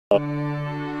Hey,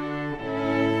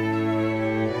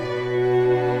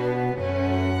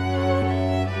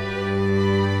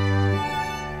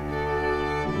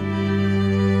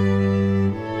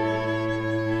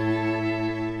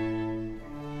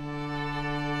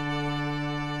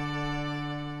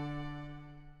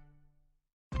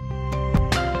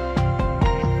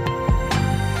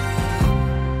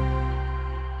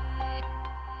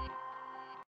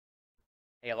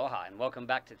 aloha, and welcome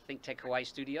back to ThinkTech Hawaii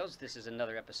Studios. This is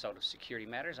another episode of Security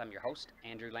Matters. I'm your host,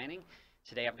 Andrew Lanning.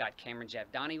 Today I've got Cameron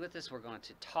Javdani with us. We're going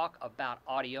to talk about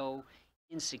audio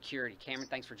in security. Cameron,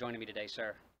 thanks for joining me today,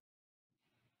 sir.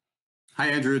 Hi,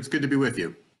 Andrew. It's good to be with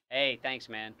you. Hey, thanks,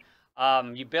 man.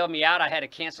 You bailed me out. I had a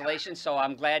cancellation, so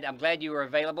I'm glad you were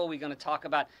available. We're going to talk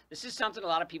about, this is something a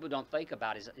lot of people don't think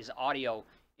about, is audio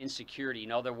in security. You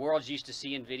know, the world's used to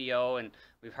seeing video, and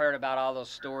we've heard about all those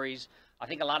stories. I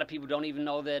think a lot of people don't even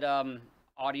know that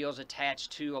audio is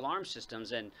attached to alarm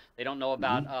systems, and they don't know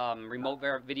about remote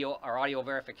video or audio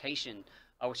verification,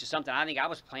 which is something I think I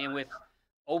was playing with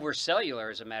over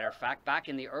cellular, as a matter of fact, back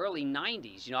in the early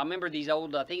 90s. You know, I remember these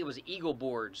old, I think it was Eagle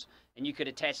boards, and you could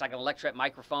attach like an electret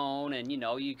microphone, and, you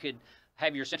know, you could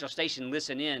have your central station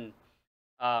listen in.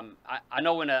 I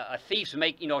know when a thief's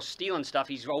stealing stuff,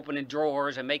 he's opening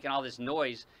drawers and making all this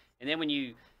noise, and then when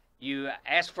you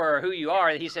ask for who you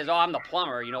are, he says, "Oh, I'm the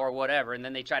plumber," you know, or whatever, and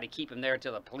then they try to keep him there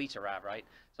until the police arrive, right?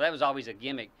 So that was always a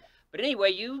gimmick. But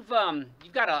anyway, you've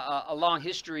got a long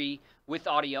history with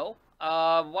audio.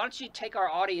 Why don't you take our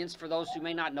audience, for those who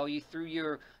may not know you, through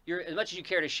your as much as you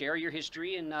care to share your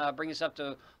history, and bring us up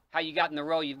to how you got in the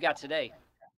role you've got today.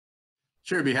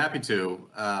 Sure, I'd be happy to.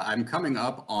 I'm coming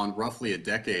up on roughly a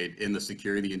decade in the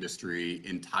security industry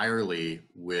entirely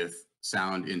with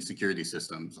sound in security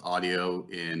systems, audio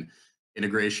in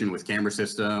integration with camera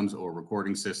systems or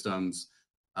recording systems.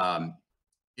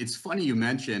 It's funny you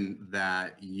mentioned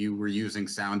that you were using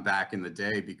sound back in the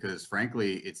day, because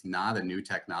frankly, it's not a new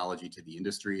technology to the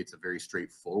industry. It's a very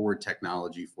straightforward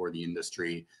technology for the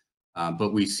industry,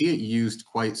 but we see it used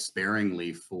quite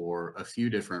sparingly for a few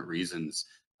different reasons.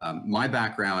 My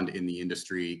background in the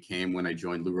industry came when I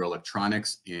joined Lura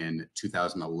Electronics in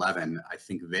 2011. I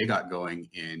think they got going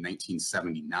in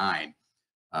 1979.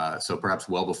 So perhaps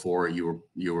well before you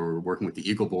were working with the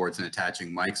Eagle boards and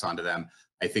attaching mics onto them.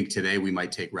 I think today we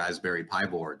might take Raspberry Pi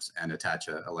boards and attach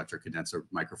an electric condenser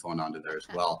microphone onto there as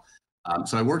well.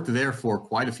 So I worked there for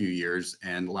quite a few years,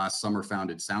 and last summer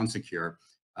founded Sound Secure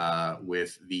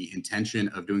with the intention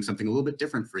of doing something a little bit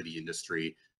different for the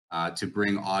industry, to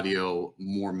bring audio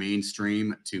more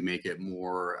mainstream, to make it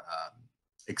more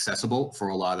accessible for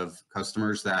a lot of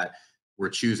customers that were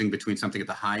choosing between something at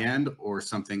the high end or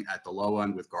something at the low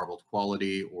end with garbled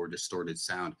quality or distorted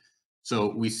sound.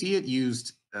 So we see it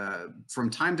used from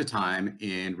time to time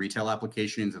in retail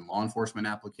applications and law enforcement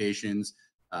applications,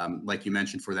 like you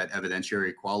mentioned, for that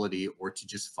evidentiary quality, or to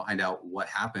just find out what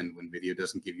happened when video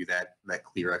doesn't give you that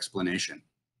clear explanation.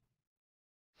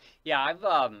 Yeah,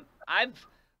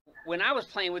 when I was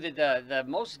playing with it, the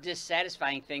most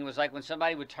dissatisfying thing was like when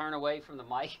somebody would turn away from the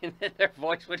mic and then their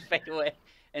voice would fade away.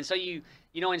 And so you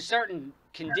know, in certain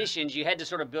conditions, you had to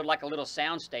sort of build like a little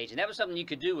sound stage, and that was something you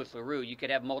could do with LaRue. You could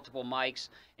have multiple mics,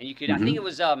 and you could, I think it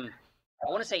was, I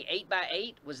want to say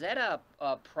 8x8. Was that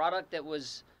a product that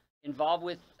was involved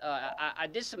with, I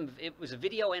did it was a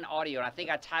video and audio, and I think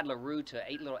I tied LaRue to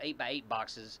 8 little 8x8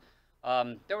 boxes.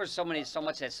 There was so much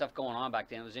of that stuff going on back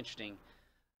then. It was interesting.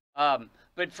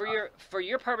 But for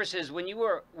your purposes, when you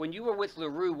were with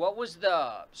LaRue, what was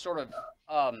the sort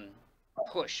of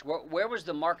push? Where was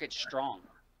the market strong?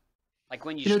 Like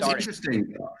when you started? It's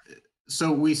interesting.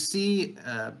 So we see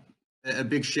a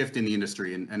big shift in the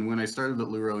industry, and when I started at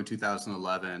LaRue in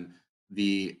 2011,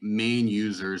 the main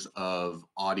users of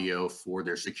audio for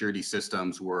their security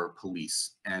systems were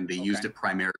police, and they used it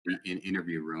primarily in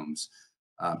interview rooms.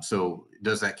 So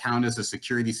does that count as a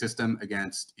security system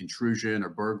against intrusion or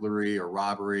burglary or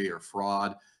robbery or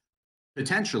fraud?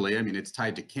 Potentially. I mean, it's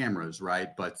tied to cameras, right?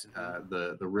 But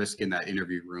the risk in that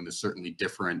interview room is certainly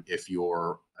different if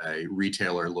you're a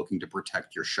retailer looking to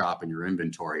protect your shop and your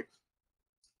inventory.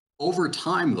 Over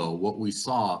time, though, what we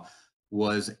saw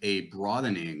was a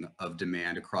broadening of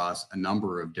demand across a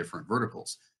number of different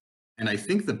verticals. And I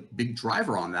think the big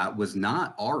driver on that was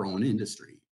not our own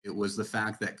industry. It was the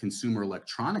fact that consumer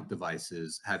electronic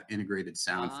devices have integrated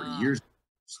sound for years.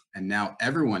 And now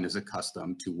everyone is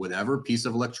accustomed to whatever piece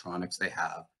of electronics they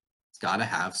have. It's got to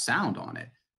have sound on it.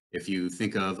 If you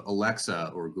think of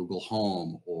Alexa or Google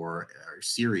Home or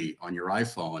Siri on your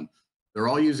iPhone, they're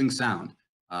all using sound.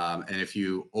 And if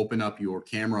you open up your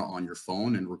camera on your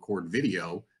phone and record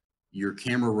video, your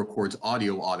camera records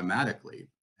audio automatically.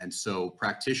 And so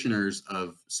practitioners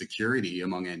of security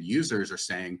among end users are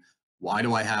saying, why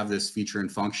do I have this feature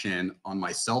and function on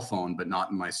my cell phone, but not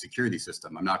in my security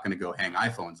system? I'm not going to go hang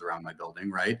iPhones around my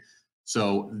building, right?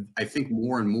 So I think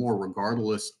more and more,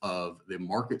 regardless of the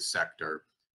market sector,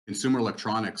 consumer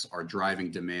electronics are driving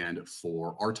demand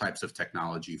for our types of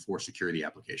technology for security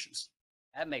applications.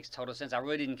 That makes total sense. I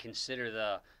really didn't consider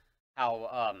the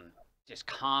how just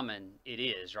common it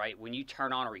is, right? When you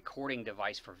turn on a recording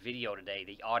device for video today,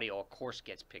 the audio, of course,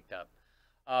 gets picked up.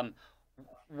 Um,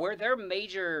 were there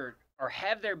major or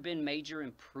have there been major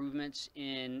improvements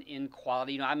in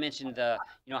quality? I mentioned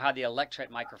how the electret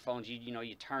microphones,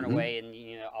 you turn Mhm. away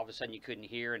and all of a sudden you couldn't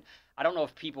hear. And I don't know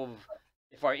if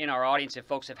if our in our audience, if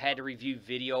folks have had to review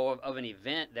video of an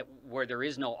event that where there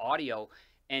is no audio,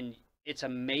 and it's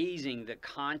amazing the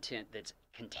content that's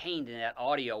contained in that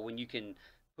audio when you can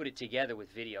put it together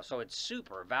with video. So it's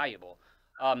super valuable.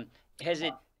 Um, has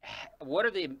it?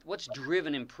 What's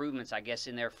driven improvements, I guess,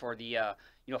 in there for the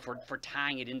for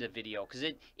tying it into video? Because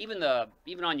even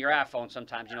on your iPhone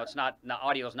sometimes the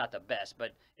audio is not the best,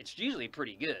 but it's usually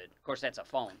pretty good. Of course, that's a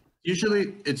phone.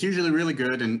 It's usually really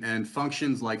good, and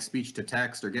functions like speech to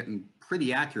text are getting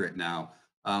pretty accurate now.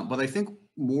 But I think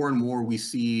more and more we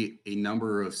see a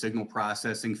number of signal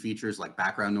processing features like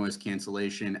background noise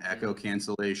cancellation, echo Mm.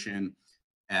 cancellation,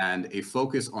 and a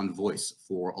focus on voice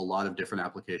for a lot of different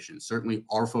applications. Certainly,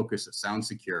 our focus at Sound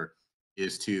Secure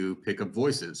is to pick up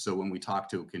voices. So when we talk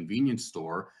to a convenience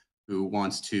store who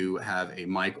wants to have a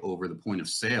mic over the point of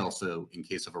sale, so in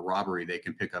case of a robbery, they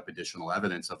can pick up additional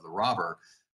evidence of the robber,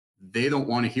 they don't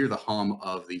want to hear the hum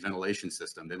of the ventilation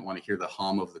system. They don't want to hear the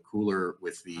hum of the cooler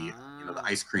with the Ah.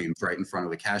 ice creams right in front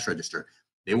of the cash register.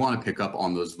 They want to pick up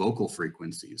on those vocal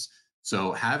frequencies.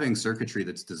 So having circuitry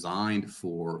that's designed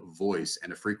for voice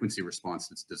and a frequency response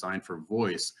that's designed for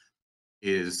voice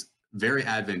is very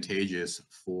advantageous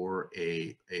for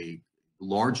a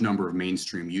large number of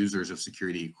mainstream users of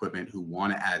security equipment who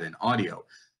want to add in audio.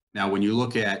 Now, when you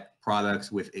look at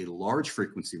products with a large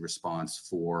frequency response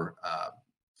for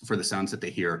the sounds that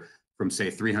they hear from say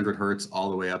 300 hertz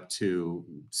all the way up to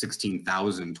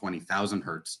 16,000, 20,000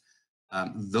 hertz,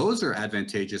 those are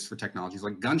advantageous for technologies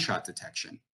like gunshot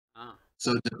detection. Ah.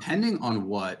 So depending on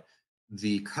what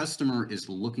the customer is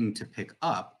looking to pick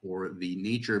up or the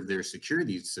nature of their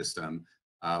security system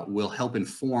will help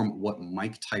inform what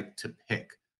mic type to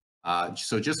pick.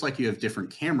 So just like you have different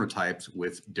camera types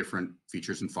with different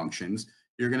features and functions,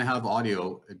 you're going to have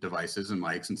audio devices and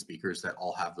mics and speakers that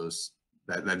all have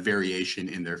that variation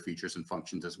in their features and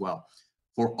functions as well.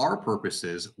 For our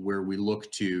purposes, where we look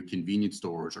to convenience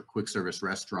stores or quick service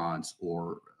restaurants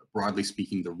or broadly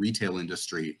speaking, the retail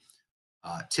industry,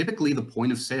 typically, the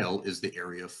point of sale is the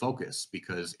area of focus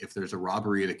because if there's a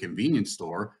robbery at a convenience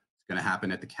store, it's going to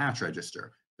happen at the cash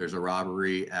register. There's a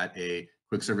robbery at a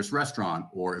quick service restaurant,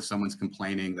 or if someone's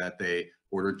complaining that they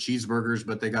ordered cheeseburgers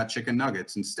but they got chicken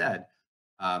nuggets instead,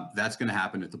 that's going to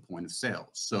happen at the point of sale.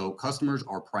 So customers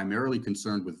are primarily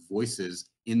concerned with voices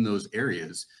in those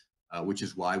areas, which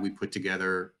is why we put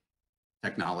together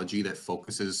technology that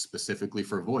focuses specifically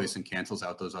for voice and cancels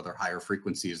out those other higher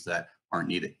frequencies that aren't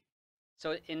needed.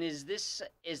 So, and is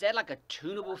that like a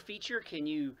tunable feature? Can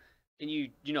you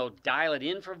dial it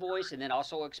in for voice and then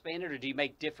also expand it, or do you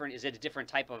make different? Is it a different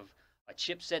type of a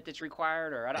chipset that's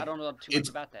required, or I don't know too much It's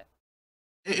about that.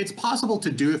 it's possible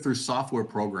to do it through software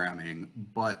programming,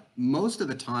 but most of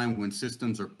the time when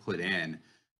systems are put in,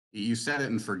 you set it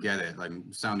and forget it.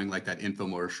 I'm sounding like that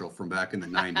infomercial from back in the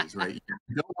 90s, right?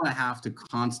 You don't want to have to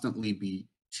constantly be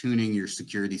tuning your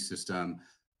security system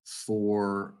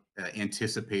for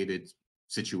anticipated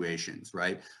situations,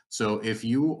 right? So if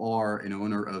you are an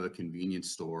owner of a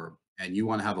convenience store and you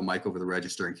want to have a mic over the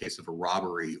register in case of a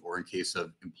robbery or in case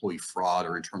of employee fraud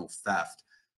or internal theft,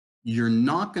 you're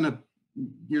not going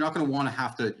to want to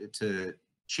have to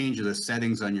change the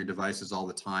settings on your devices all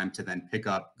the time to then pick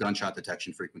up gunshot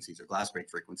detection frequencies or glass break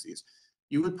frequencies.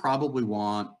 You would probably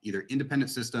want either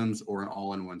independent systems or an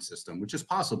all-in-one system, which is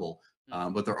possible,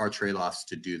 Hmm. but there are trade-offs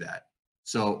to do that.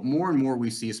 So more and more we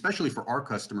see, especially for our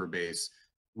customer base,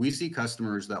 we see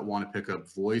customers that want to pick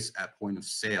up voice at point of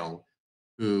sale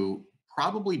who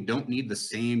probably don't need the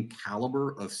same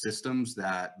caliber of systems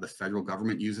that the federal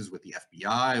government uses with the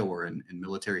FBI or in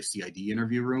military CID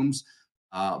interview rooms,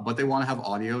 but they want to have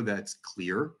audio that's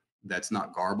clear, that's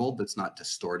not garbled, that's not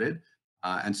distorted.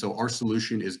 And so our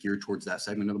solution is geared towards that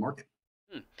segment of the market.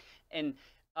 Hmm. And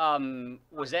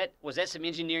was that some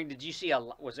engineering? Did you see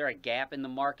was there a gap in the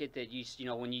market that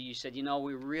when you said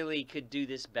we really could do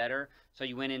this better, so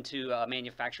you went into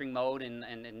manufacturing mode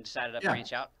and decided to Yeah.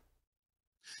 branch out?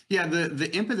 Yeah, the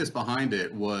impetus behind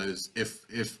it was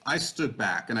if I stood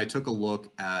back and I took a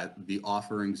look at the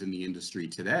offerings in the industry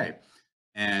today,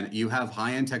 and you have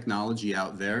high-end technology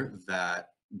out there that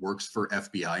works for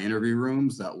FBI interview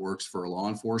rooms, that works for law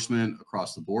enforcement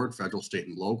across the board, federal, state,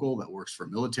 and local, that works for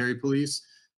military police,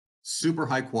 super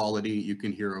high quality. You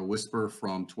can hear a whisper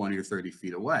from 20 or 30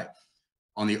 feet away.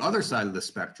 On the other side of the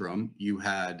spectrum, you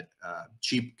had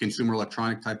cheap consumer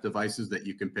electronic type devices that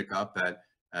you can pick up at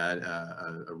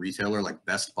a retailer like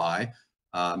Best Buy.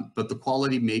 But the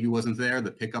quality maybe wasn't there.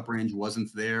 The pickup range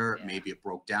wasn't there. Yeah. Maybe it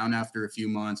broke down after a few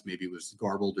months. Maybe it was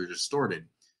garbled or distorted.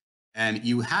 And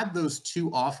you had those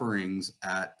two offerings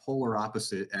at polar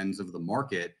opposite ends of the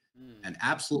market and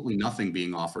absolutely nothing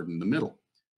being offered in the middle.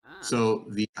 Ah, So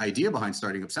the idea behind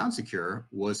starting up Sound Secure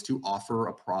was to offer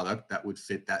a product that would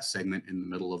fit that segment in the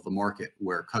middle of the market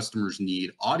where customers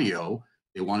need audio.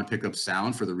 They want to pick up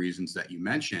sound for the reasons that you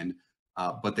mentioned,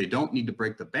 but they don't need to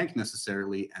break the bank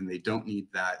necessarily, and they don't need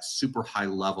that super high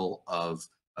level of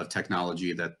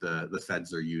technology that the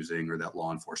feds are using or that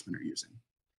law enforcement are using.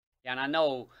 yeah, and I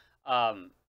know,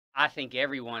 I think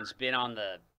everyone's been on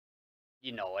the,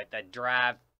 at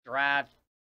the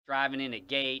driving in a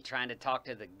gate, trying to talk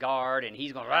to the guard, and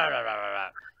he's going rah, rah, rah, rah, rah,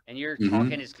 and you're Hmm.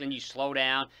 talking, is then you slow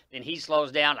down, then he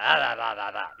slows down, ah, rah, rah, rah,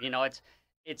 rah.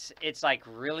 It's like,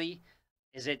 really,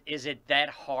 is it that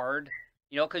hard?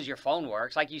 Because your phone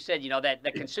works, like you said, that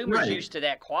the consumer's Right. used to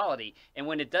that quality, and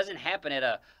when it doesn't happen at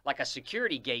a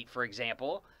security gate, for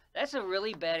example, that's a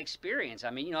really bad experience. I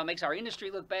mean, it makes our industry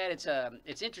look bad.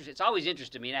 It's interesting. It's always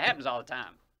interested me, and it happens all the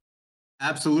time.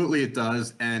 Absolutely, it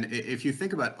does. And if you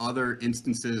think about other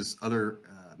instances, other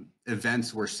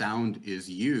events where sound is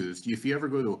used, if you ever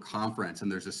go to a conference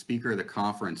and there's a speaker at the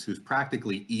conference who's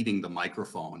practically eating the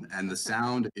microphone and the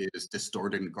sound is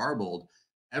distorted and garbled,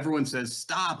 everyone says,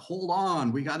 "Stop, hold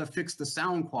on, we got to fix the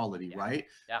sound quality," Yeah, right?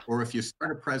 yeah, Or if you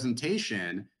start a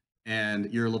presentation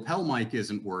and your lapel mic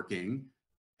isn't working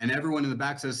and everyone in the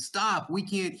back says, "Stop, we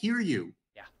can't hear you."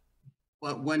 yeah.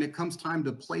 But when it comes time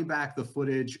to play back the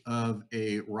footage of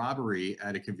a robbery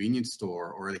at a convenience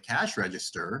store or the cash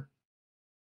register,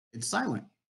 it's silent.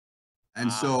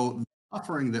 And Ah, so the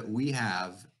offering that we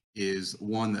have is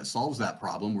one that solves that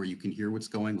problem where you can hear what's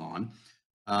going on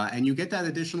and you get that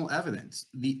additional evidence.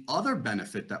 The other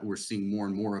benefit that we're seeing more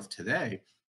and more of today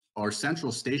are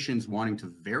central stations wanting to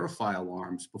verify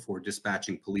alarms before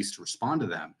dispatching police to respond to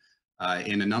them.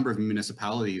 In a number of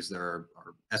municipalities, there are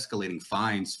escalating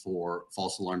fines for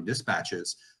false alarm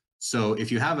dispatches. So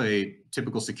if you have a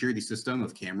typical security system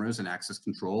of cameras and access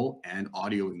control and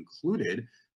audio included,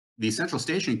 the central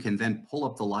station can then pull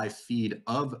up the live feed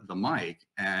of the mic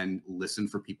and listen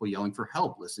for people yelling for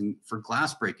help, listen for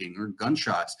glass breaking or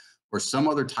gunshots or some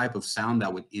other type of sound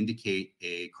that would indicate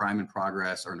a crime in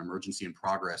progress or an emergency in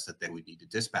progress that they would need to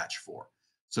dispatch for.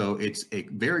 So it's a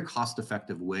very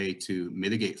cost-effective way to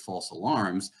mitigate false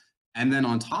alarms. And then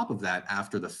on top of that,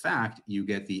 after the fact, you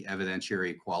get the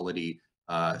evidentiary quality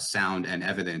sound and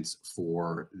evidence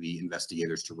for the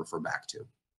investigators to refer back to.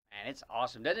 man, it's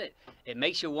awesome, doesn't it? It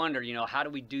makes you wonder, how do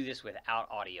we do this without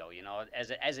audio?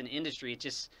 As an industry,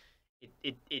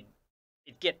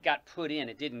 it got put in,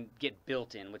 it didn't get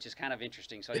built in, which is kind of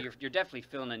interesting. So you're definitely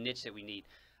filling a niche that we need.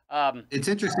 It's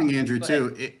interesting, Andrew, Go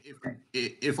ahead. too.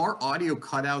 If our audio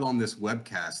cut out on this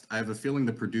webcast, I have a feeling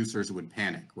the producers would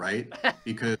panic, right?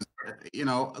 Because,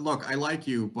 look, I like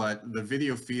you, but the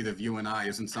video feed of you and I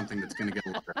isn't something that's going to get a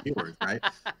lot of viewers, right?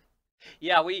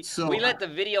 Yeah, we So we let the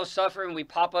video suffer, and we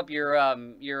pop up your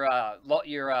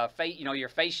face, your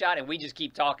face shot, and we just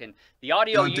keep talking. The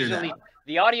audio don't do that. usually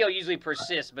the audio usually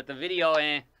persists, but the video,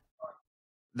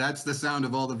 That's the sound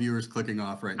of all the viewers clicking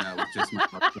off right now with just my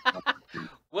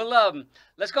Well,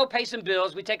 let's go pay some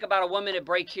bills. We take about a 1-minute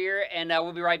break here, and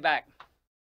we'll be right back.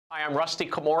 Hi, I'm Rusty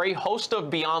Komori, host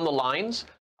of Beyond the Lines.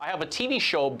 I have a TV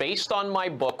show based on my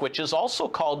book, which is also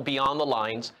called Beyond the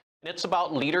Lines, and it's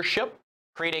about leadership,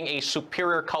 creating a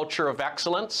superior culture of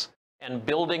excellence, and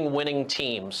building winning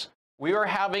teams. We are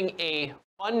having a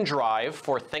fund drive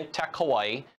for ThinkTech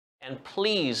Hawaii, and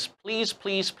please, please,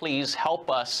 please, please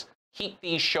help us keep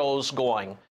these shows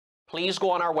going. Please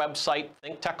go on our website,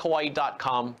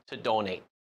 thinktechhawaii.com, to donate.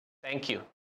 Thank you.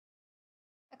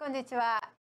 こんにちは。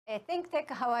ThinkTech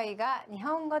Hawaii が日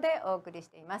本語でお送りし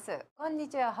ています。こんに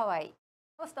ちはハワイ。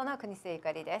ホストの国末ゆ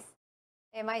かりです。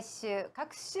毎週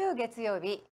各週月曜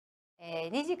日、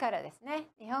2時からですね、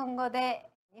日本語で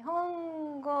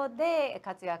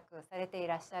活躍されてい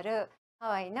らっしゃるハ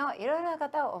ワイのいろいろな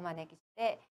方をお招きし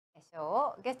て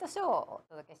ゲストショーをお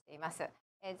届けしています。ぜ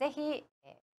ひ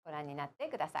ご覧になって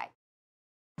ください。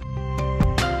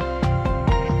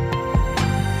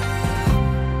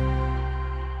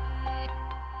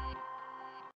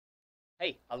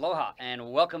Hey, aloha,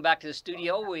 and welcome back to the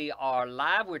studio. We are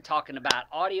live. We're talking about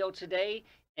audio today.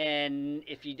 And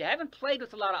if you haven't played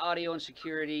with a lot of audio and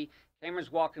security,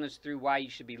 Cameron's walking us through why you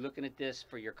should be looking at this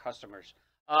for your customers.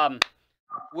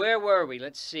 Where were we?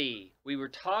 Let's see. We were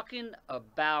talking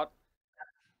about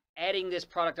adding this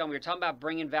product on. We were talking about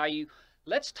bringing value.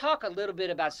 Let's talk a little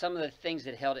bit about some of the things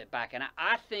that held it back. And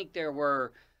I think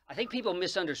I think people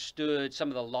misunderstood some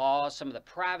of the laws, some of the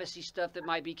privacy stuff that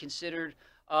might be considered.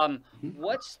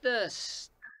 What's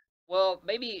well,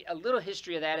 maybe a little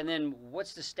history of that, and then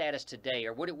what's the status today,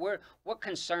 or what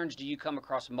concerns do you come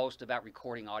across most about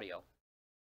recording audio?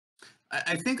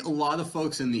 I think a lot of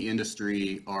folks in the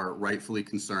industry are rightfully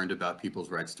concerned about people's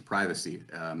rights to privacy.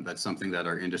 That's something that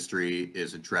our industry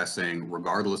is addressing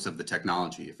regardless of the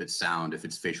technology, if it's sound, if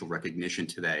it's facial recognition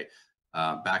today.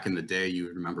 Back in the day, you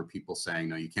remember people saying,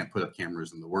 no, you can't put up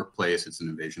cameras in the workplace, it's an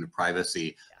invasion of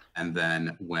privacy. Yeah. And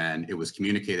then when it was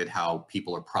communicated how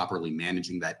people are properly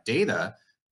managing that data,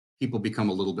 people become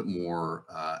a little bit more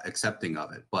accepting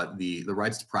of it. But the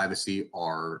rights to privacy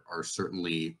are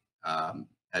certainly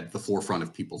at the forefront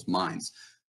of people's minds.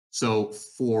 So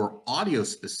for audio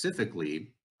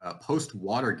specifically, post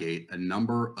Watergate, a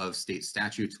number of state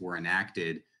statutes were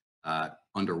enacted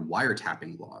under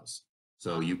wiretapping laws.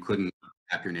 So you couldn't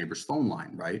tap your neighbor's phone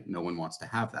line, right? No one wants to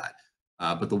have that.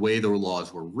 But the way the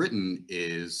laws were written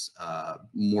is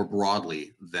more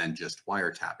broadly than just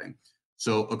wiretapping.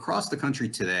 So across the country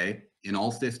today, in all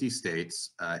 50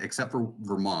 states, except for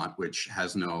Vermont, which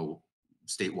has no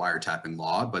state wiretapping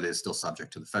law, but is still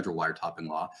subject to the federal wiretapping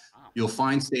law, you'll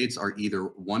find states are either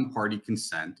one-party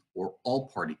consent or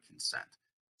all-party consent.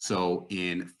 So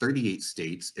in 38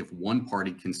 states, if one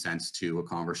party consents to a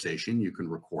conversation, you can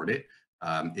record it.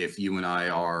 If you and I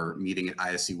are meeting at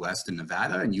ISC West in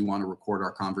Nevada and you want to record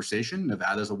our conversation,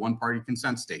 Nevada is a one-party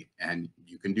consent state, and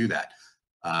you can do that.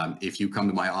 If you come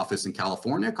to my office in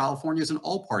California, California is an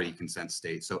all-party consent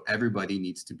state, so everybody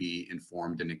needs to be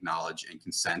informed and acknowledge and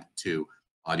consent to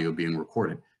audio being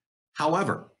recorded.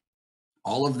 However,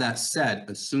 all of that said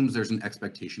assumes there's an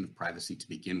expectation of privacy to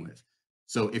begin with.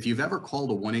 So if you've ever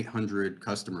called a 1-800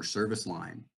 customer service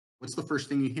line, what's the first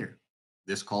thing you hear?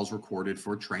 This call's recorded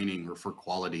for training or for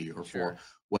quality or for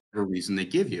whatever reason they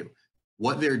give you.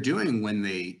 What they're doing when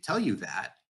they tell you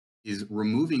that is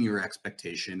removing your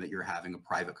expectation that you're having a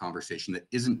private conversation that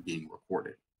isn't being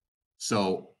recorded.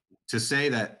 So to say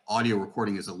that audio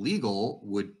recording is illegal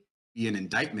would be an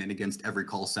indictment against every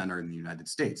call center in the United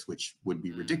States, which would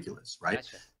be ridiculous, right?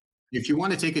 Gotcha. If you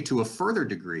want to take it to a further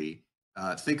degree,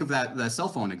 think of that cell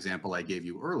phone example I gave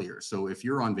you earlier. So if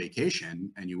you're on vacation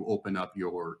and you open up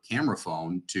your camera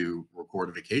phone to record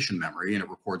a vacation memory and it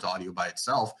records audio by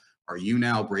itself, are you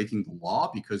now breaking the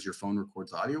law because your phone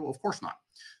records audio? Of course not.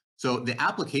 So the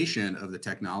application of the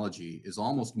technology is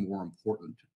almost more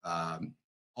important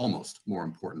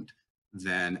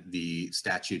than the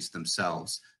statutes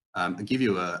themselves. I'll give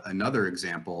you another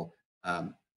example.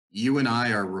 You and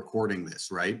I are recording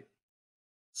this, right?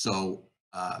 So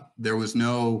there was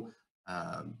no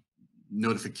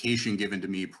notification given to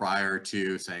me prior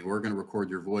to saying we're going to record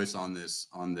your voice on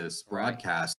this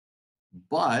broadcast,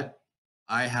 but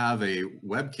I have a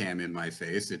webcam in my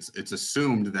face. It's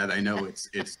assumed that I know it's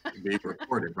being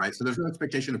recorded, right? So there's no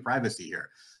expectation of privacy here.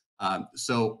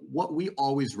 So what we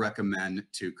always recommend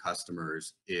to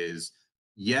customers is,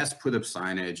 yes, put up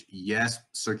signage. Yes,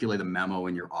 circulate a memo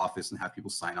in your office and have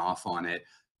people sign off on it.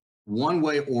 One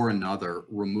way or another,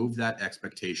 remove that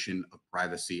expectation of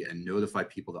privacy and notify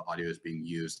people that audio is being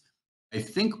used. I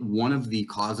think one of the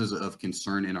causes of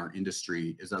concern in our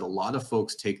industry is that a lot of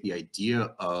folks take the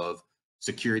idea of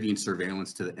security and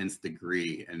surveillance to the nth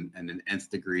degree and an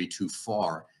nth degree too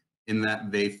far, in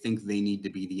that they think they need to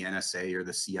be the NSA or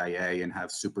the CIA and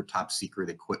have super top secret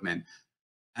equipment.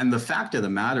 And the fact of the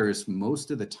matter is, most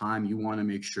of the time you want to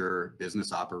make sure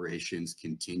business operations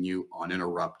continue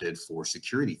uninterrupted for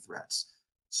security threats.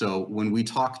 So when we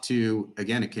talk to,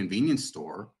 again, a convenience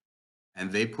store and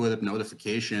they put a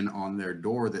notification on their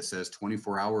door that says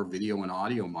 24-hour video and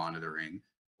audio monitoring,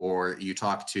 or you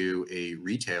talk to a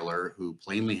retailer who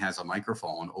plainly has a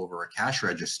microphone over a cash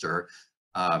register,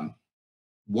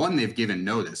 one, they've given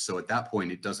notice. So at that point,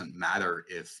 it doesn't matter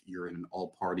if you're in an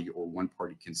all-party or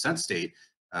one-party consent state,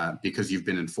 because you've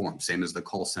been informed, same as the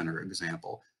call center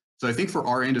example. So I think for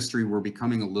our industry, we're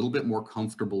becoming a little bit more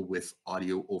comfortable with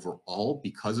audio overall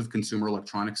because of consumer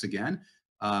electronics again,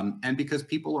 and because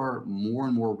people are more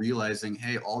and more realizing,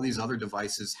 hey, all these other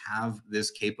devices have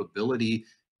this capability.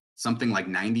 Something like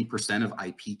 90% of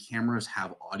IP cameras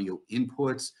have audio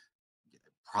inputs.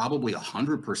 Probably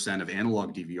 100% of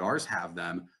analog DVRs have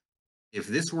them. If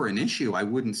this were an issue, I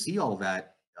wouldn't see all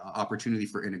that opportunity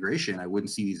for integration, I wouldn't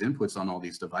see these inputs on all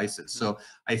these devices. So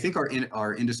I think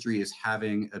our industry is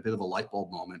having a bit of a light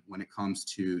bulb moment when it comes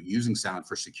to using sound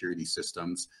for security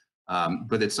systems.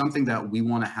 But it's something that we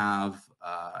want to have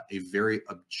a very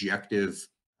objective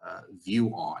view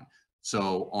on.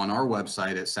 So on our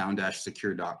website at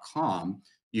sound-secure.com,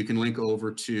 you can link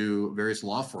over to various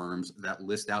law firms that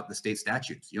list out the state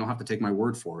statutes. You don't have to take my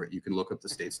word for it. You can look up the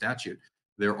state statute.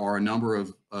 There are a number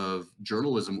of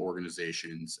journalism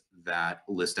organizations that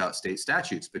list out state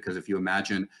statutes, because if you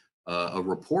imagine a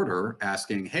reporter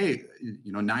asking, hey,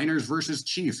 Niners versus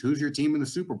Chiefs, who's your team in the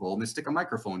Super Bowl? And they stick a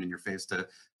microphone in your face to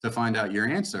find out your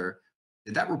answer.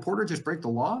 Did that reporter just break the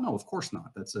law? No, of course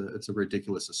not. It's a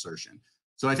ridiculous assertion.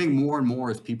 So I think more and more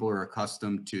as people are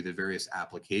accustomed to the various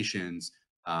applications,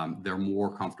 they're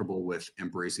more comfortable with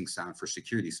embracing sound for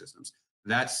security systems.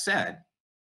 That said,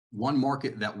 one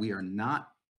market that we are not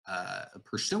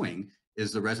pursuing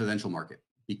is the residential market,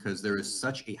 because there is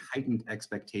such a heightened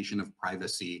expectation of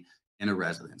privacy in a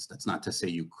residence. That's not to say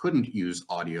you couldn't use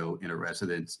audio in a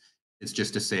residence. It's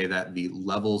just to say that the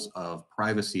levels of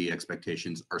privacy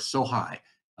expectations are so high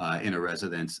in a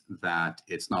residence that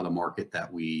it's not a market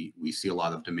that we see a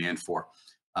lot of demand for.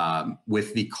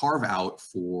 With the carve out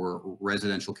for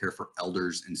residential care for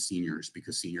elders and seniors,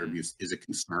 because senior abuse is a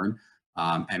concern.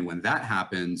 And when that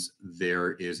happens,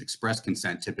 there is express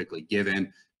consent typically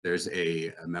given. There's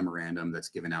a memorandum that's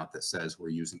given out that says we're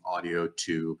using audio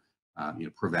to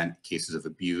prevent cases of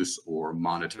abuse or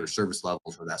monitor service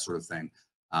levels or that sort of thing.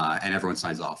 And everyone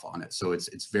signs off on it. So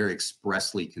it's very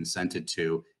expressly consented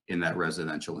to in that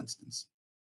residential instance.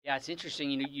 Yeah, it's interesting.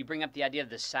 You bring up the idea of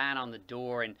the sign on the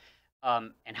door and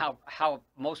how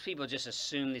most people just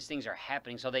assume these things are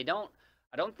happening. So I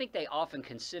don't think they often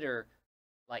consider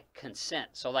like consent.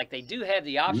 So like they do have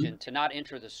the option to not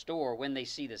enter the store when they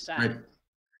see the sign.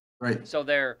 Right. So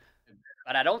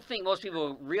but I don't think most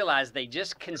people realize they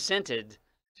just consented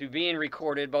to being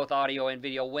recorded, both audio and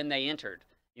video, when they entered.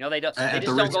 They just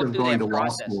don't go through that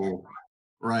process.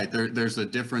 Right. There's a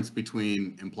difference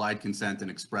between implied consent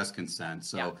and express consent.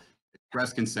 So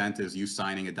express consent is you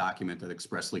signing a document that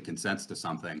expressly consents to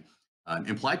something.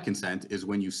 Implied consent is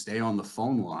when you stay on the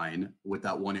phone line with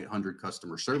that 1-800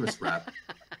 customer service rep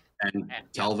and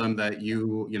tell them that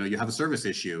you have a service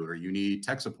issue or you need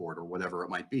tech support or whatever it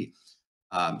might be.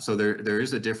 So there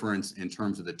is a difference in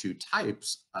terms of the two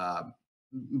types.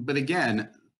 But again,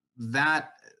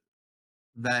 that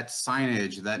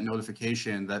signage, that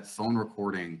notification, that phone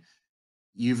recording,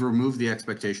 you've removed the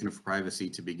expectation of privacy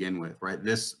to begin with, right?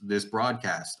 This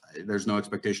broadcast, there's no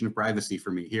expectation of privacy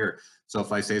for me here. So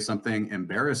if I say something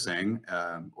embarrassing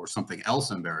or something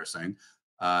else embarrassing,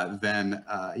 then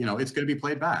it's going to be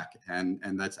played back, and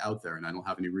that's out there, and I don't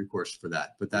have any recourse for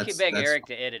that. But you can beg Eric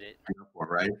to edit it,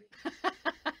 right?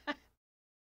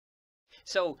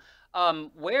 So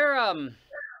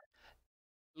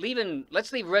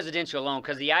let's leave residential alone,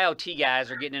 because the IoT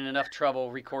guys are getting in enough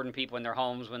trouble recording people in their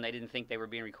homes when they didn't think they were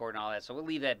being recorded and all that. So we'll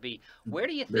leave that be. Where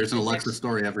do you think there's an Alexa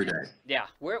story every day? Yeah.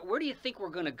 Where do you think we're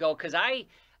going to go? Because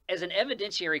as an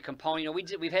evidentiary component,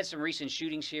 we've had some recent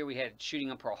shootings here. We had shooting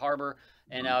on Pearl Harbor,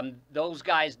 and those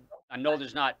guys, I know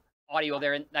there's not audio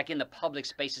there, like in the public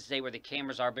spaces today where the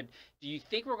cameras are. But do you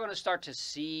think we're going to start to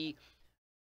see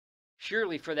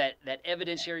purely for that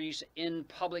evidentiary use in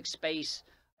public space?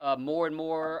 More and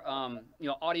more,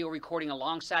 audio recording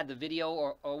alongside the video,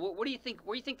 or what do you think?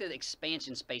 Where do you think the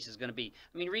expansion space is going to be?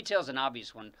 I mean, retail is an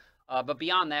obvious one, but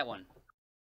beyond that one.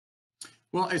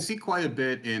 Well, I see quite a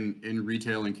bit in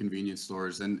retail and convenience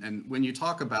stores, and when you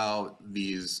talk about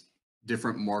these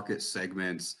different market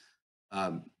segments,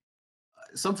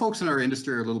 some folks in our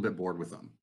industry are a little bit bored with them,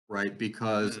 right?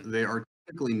 Because they are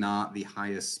typically not the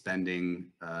highest spending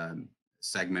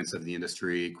segments of the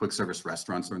industry. Quick service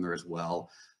restaurants are in there as well.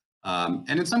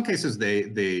 And in some cases, they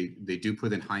do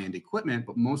put in high-end equipment,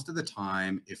 but most of the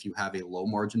time, if you have a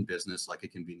low-margin business like a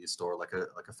convenience store, like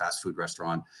a fast food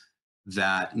restaurant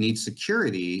that needs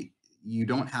security, you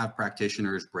don't have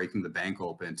practitioners breaking the bank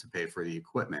open to pay for the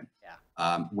equipment.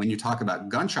 When you talk about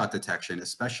gunshot detection,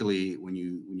 especially when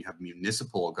you have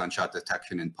municipal gunshot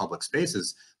detection in public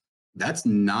spaces, that's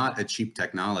not a cheap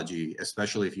technology,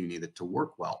 especially if you need it to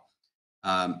work well.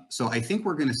 So I think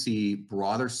we're going to see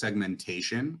broader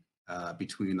segmentation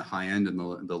between the high end and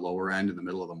the lower end in the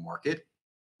middle of the market.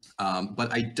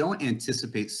 But I don't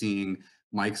anticipate seeing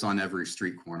mics on every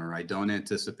street corner. I don't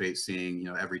anticipate seeing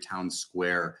every town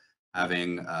square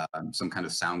having some kind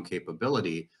of sound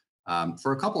capability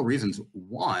for a couple of reasons.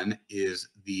 One is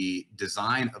the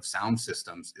design of sound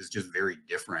systems is just very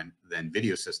different than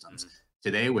video systems.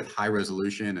 Today, with high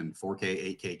resolution and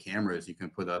 4K, 8K cameras, you can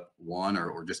put up one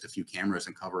or just a few cameras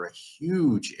and cover a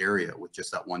huge area with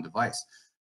just that one device.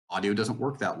 Audio doesn't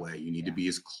work that way. You need to be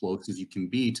as close as you can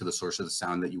be to the source of the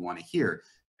sound that you want to hear.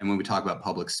 And when we talk about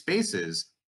public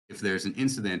spaces, if there's an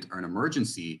incident or an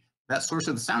emergency, that source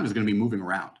of the sound is going to be moving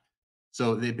around.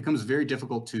 So it becomes very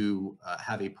difficult to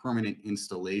have a permanent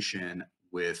installation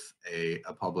with a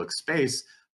public space.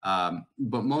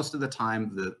 But most of the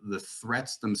time, the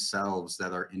threats themselves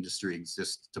that our industry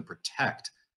exists to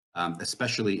protect,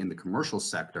 especially in the commercial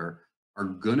sector, are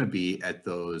going to be at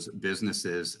those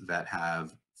businesses that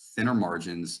have thinner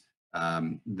margins,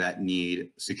 that need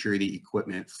security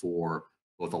equipment for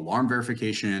both alarm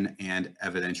verification and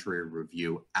evidentiary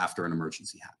review after an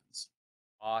emergency happens.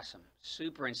 Awesome.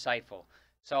 Super insightful.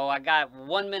 So I got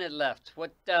 1 minute left.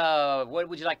 What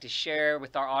would you like to share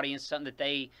with our audience? Something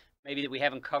that maybe that we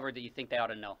haven't covered that you think they ought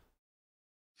to know?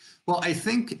 Well, I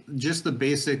think just the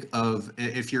basic of,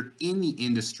 if you're in the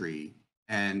industry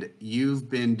and you've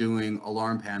been doing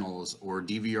alarm panels or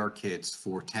DVR kits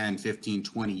for 10, 15,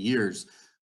 20 years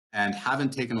and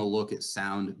haven't taken a look at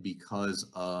sound because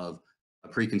of a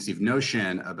preconceived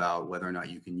notion about whether or not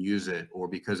you can use it, or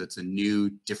because it's a new,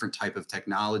 different type of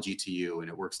technology to you and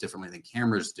it works differently than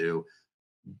cameras do,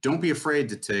 don't be afraid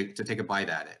to take a bite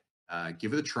at it.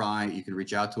 Give it a try. You can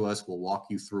reach out to us. We'll walk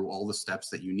you through all the steps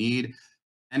that you need.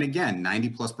 And again,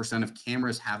 90+% of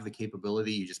cameras have the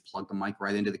capability. You just plug the mic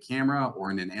right into the camera, or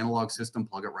in an analog system,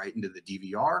 plug it right into the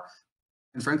DVR.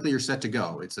 And frankly, you're set to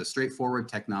go. It's a straightforward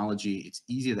technology. It's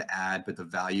easy to add, but the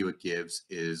value it gives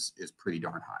is pretty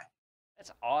darn high.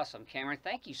 That's awesome, Cameron.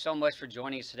 Thank you so much for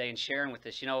joining us today and sharing with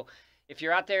us. You know, if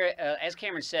you're out there, as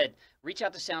Cameron said, reach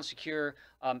out to Sound Secure.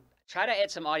 Try to add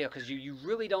some audio, because you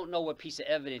really don't know what piece of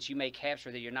evidence you may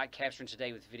capture that you're not capturing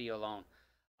today with video alone.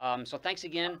 So thanks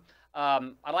again.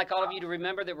 I'd like all of you to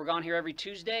remember that we're on here every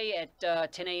Tuesday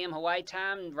at 10 a.m. Hawaii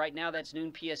time. Right now, that's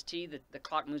noon PST. The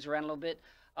clock moves around a little bit.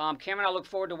 Cameron, I look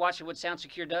forward to watching what Sound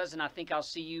Secure does, and I think I'll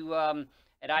see you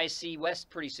at ISC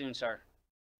West pretty soon, sir.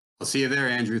 I'll see you there,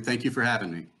 Andrew. Thank you for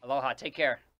having me. Aloha. Take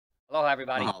care. Aloha,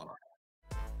 everybody.